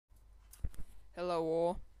Hello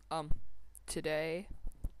all. Today,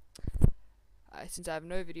 since I have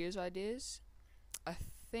no videos ideas, I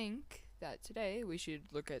think that today we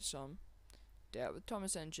should look at some Doubt with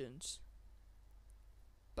Thomas engines.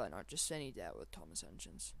 But not just any Doubt with Thomas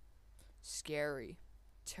engines. Scary,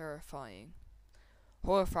 terrifying,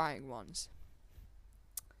 horrifying ones.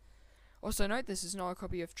 Also note, this is not a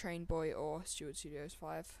copy of Train Boy or Stewart Studios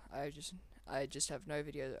 5. I just have no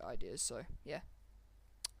video ideas, so yeah.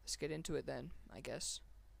 Let's get into it then, I guess.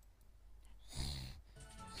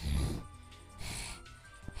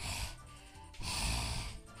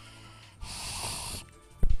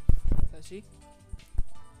 Percy?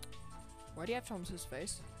 Why do you have Thomas's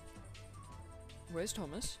face? Where's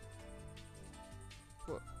Thomas?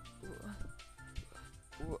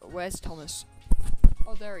 Where's Thomas?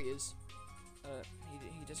 Oh, there he is.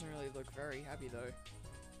 He doesn't really look very happy though.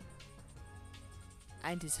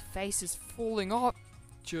 And his face is falling off.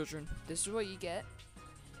 Children, this is what you get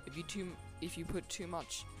if you put too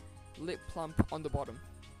much lip plump on the bottom.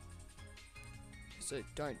 So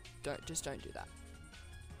don't do that.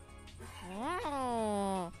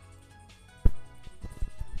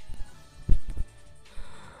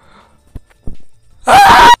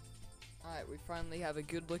 Alright, we finally have a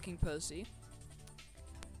good looking Percy.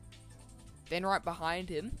 Then right behind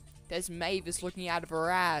him, there's Mavis looking out of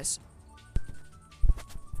her ass.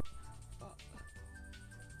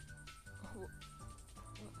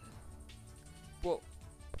 Well,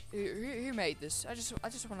 who made this? I just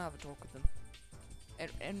want to have a talk with them.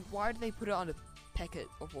 And why do they put it on a packet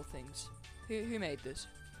of all things? Who made this?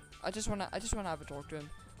 I just wanna have a talk to him.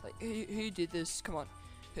 Like who did this? Come on,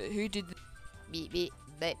 who did this?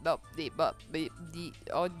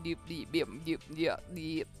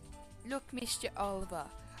 Look, Mr. Oliver,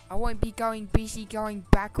 I won't be busy going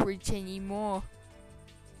backwards anymore.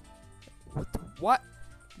 What?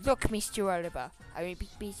 Look, Mr. Oliver, I won't be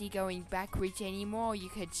busy going backwards anymore, you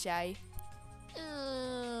could say.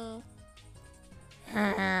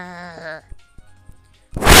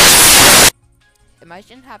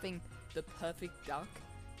 Imagine having the perfect duck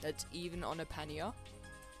that's even on a pannier.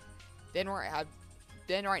 Then right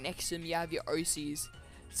next to him you have your OCs,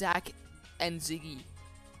 Zach and Ziggy.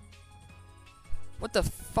 What the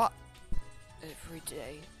fuck? Every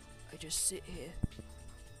day I just sit here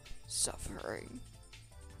suffering.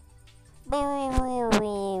 Alright,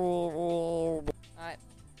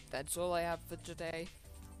 that's all I have for today.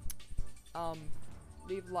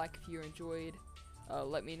 Leave a like if you enjoyed.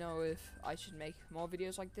 Let me know if I should make more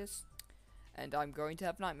videos like this. And I'm going to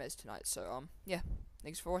have nightmares tonight, so yeah.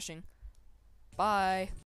 Thanks for watching. Bye.